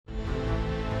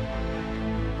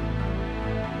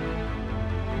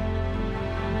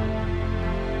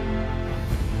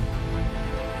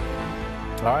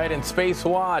All right, in Space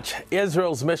Watch,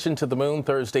 Israel's mission to the moon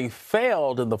Thursday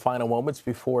failed in the final moments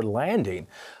before landing.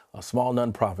 A small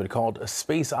nonprofit called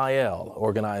SpaceIL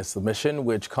organized the mission,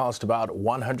 which cost about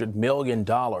 $100 million.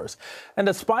 And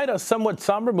despite a somewhat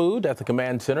somber mood at the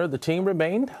command center, the team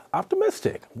remained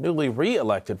optimistic. Newly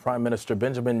re-elected Prime Minister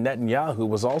Benjamin Netanyahu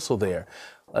was also there.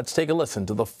 Let's take a listen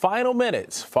to the final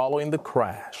minutes following the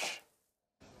crash.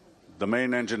 The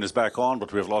main engine is back on,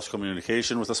 but we have lost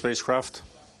communication with the spacecraft.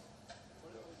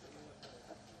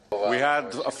 We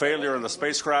had a failure in the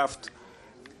spacecraft.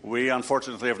 We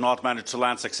unfortunately have not managed to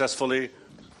land successfully.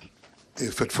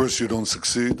 If at first you don't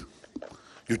succeed,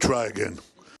 you try again.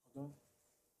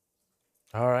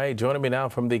 All right, joining me now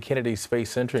from the Kennedy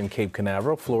Space Center in Cape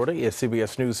Canaveral, Florida, is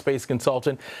CBS News space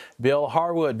consultant Bill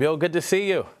Harwood. Bill, good to see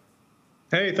you.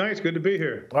 Hey, thanks. Good to be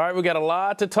here. All right, we got a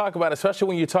lot to talk about, especially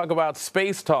when you talk about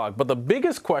space talk. But the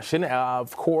biggest question,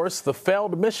 of course, the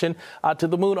failed mission to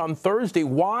the moon on Thursday.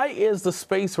 Why is the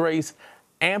space race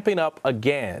amping up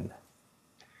again?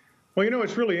 Well, you know,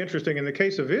 it's really interesting. In the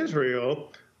case of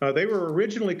Israel, they were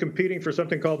originally competing for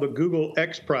something called the Google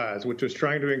X Prize, which was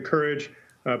trying to encourage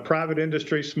private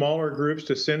industry, smaller groups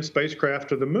to send spacecraft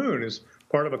to the moon as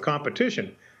part of a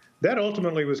competition. That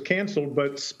ultimately was canceled,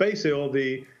 but SpaceIL,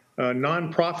 the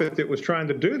nonprofit that was trying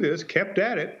to do this, kept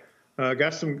at it,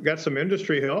 got some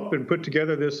industry help, and put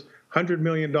together this $100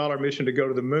 million mission to go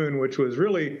to the moon, which was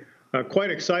really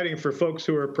quite exciting for folks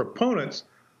who are proponents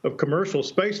of commercial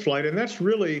spaceflight. And that's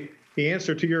really the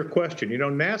answer to your question. You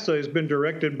know, NASA has been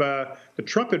directed by the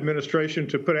Trump administration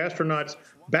to put astronauts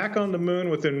back on the moon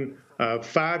within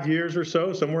 5 years or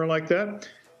so, somewhere like that.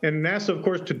 And NASA, of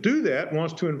course, to do that,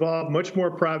 wants to involve much more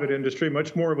private industry,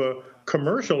 much more of a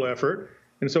commercial effort.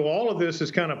 And so all of this is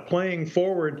kind of playing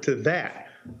forward to that.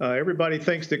 Everybody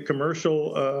thinks that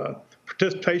commercial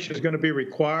participation is going to be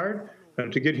required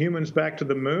to get humans back to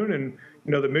the moon. And,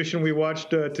 you know, the mission we watched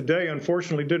today,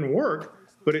 unfortunately, didn't work.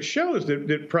 But it shows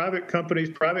that private companies,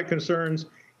 private concerns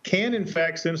can, in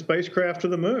fact, send spacecraft to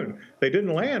the moon. They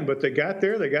didn't land, but they got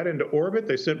there. They got into orbit.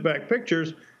 They sent back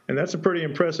pictures. And that's a pretty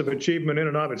impressive achievement in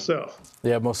and of itself.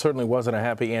 Yeah, most certainly wasn't a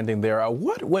happy ending there.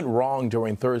 What went wrong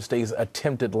during Thursday's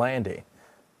attempted landing?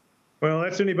 Well,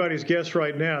 that's anybody's guess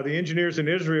right now. The engineers in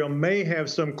Israel may have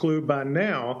some clue by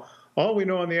now. All we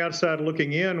know on the outside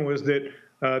looking in was that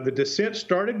the descent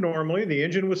started normally. The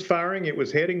engine was firing. It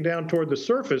was heading down toward the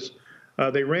surface.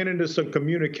 They ran into some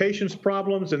communications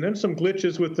problems and then some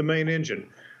glitches with the main engine.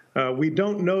 We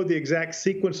don't know the exact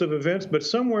sequence of events, but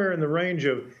somewhere in the range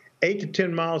of 8 to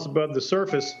 10 miles above the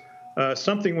surface,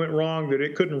 something went wrong that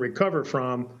it couldn't recover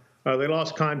from. They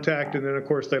lost contact, and then, of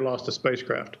course, they lost the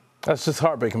spacecraft. That's just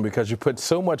heartbreaking because you put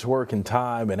so much work and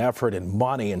time and effort and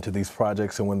money into these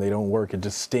projects, and when they don't work, it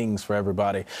just stings for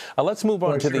everybody. Let's move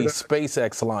on to the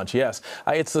SpaceX launch. Yes,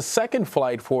 it's the second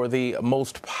flight for the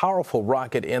most powerful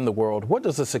rocket in the world. What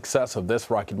does the success of this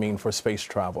rocket mean for space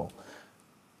travel?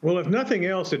 Well, if nothing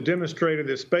else, it demonstrated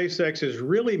that SpaceX is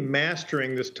really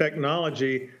mastering this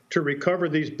technology to recover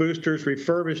these boosters,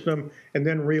 refurbish them, and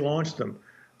then relaunch them.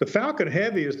 The Falcon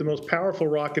Heavy is the most powerful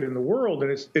rocket in the world,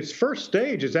 and its first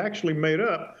stage is actually made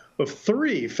up of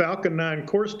 3 Falcon 9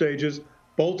 core stages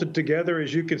bolted together,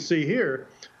 as you can see here.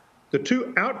 The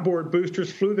 2 outboard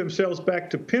boosters flew themselves back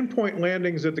to pinpoint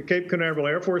landings at the Cape Canaveral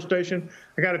Air Force Station.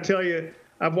 I got to tell you,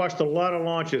 I've watched a lot of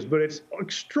launches, but it's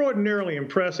extraordinarily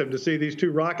impressive to see these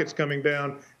 2 rockets coming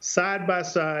down side by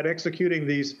side, executing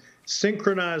these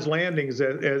synchronized landings,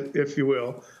 if you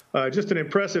will. Just an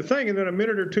impressive thing. And then a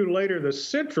minute or 2 later, the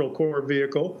central core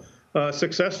vehicle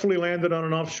successfully landed on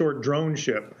an offshore drone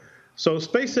ship. So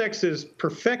SpaceX is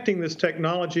perfecting this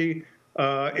technology.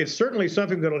 It's certainly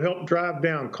something that will help drive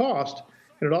down cost.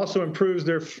 And it also improves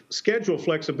their schedule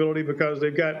flexibility because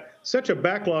they've got such a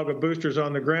backlog of boosters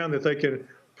on the ground that they can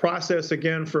process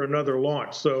again for another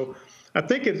launch. So I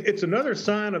think it's another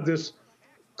sign of this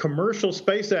commercial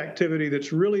space activity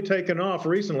that's really taken off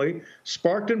recently,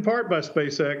 sparked in part by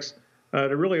SpaceX,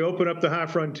 to really open up the high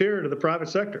frontier to the private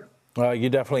sector. You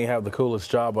definitely have the coolest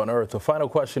job on Earth. The final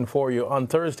question for you. On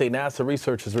Thursday, NASA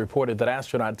researchers reported that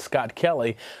astronaut Scott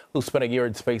Kelly, who spent a year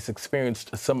in space,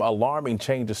 experienced some alarming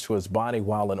changes to his body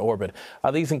while in orbit.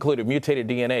 These included mutated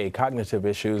DNA, cognitive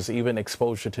issues, even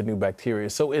exposure to new bacteria.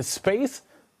 So is space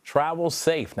travel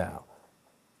safe now?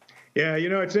 Yeah, you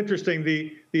know, it's interesting.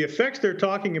 The effects they're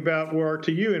talking about were,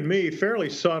 to you and me, fairly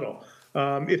subtle.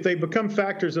 If they become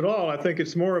factors at all, I think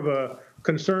it's more of a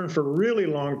concern for really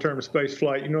long-term space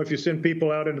flight. You know, if you send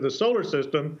people out into the solar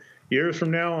system years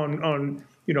from now on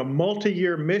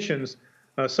multi-year missions,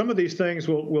 some of these things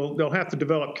they'll have to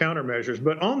develop countermeasures.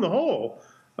 But on the whole,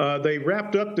 they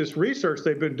wrapped up this research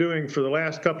they've been doing for the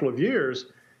last couple of years,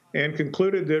 and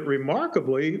concluded that,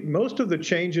 remarkably, most of the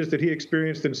changes that he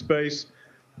experienced in space,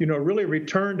 really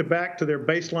returned back to their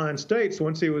baseline states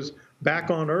once he was back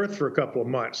on Earth for a couple of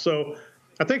months. So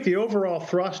I think the overall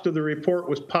thrust of the report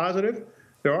was positive.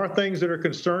 There are things that are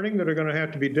concerning that are going to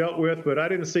have to be dealt with, but I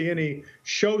didn't see any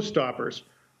showstoppers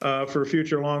for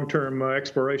future long-term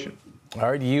exploration.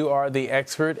 All right, you are the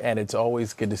expert, and it's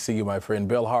always good to see you, my friend.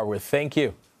 Bill Harwood, thank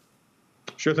you.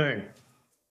 Sure thing.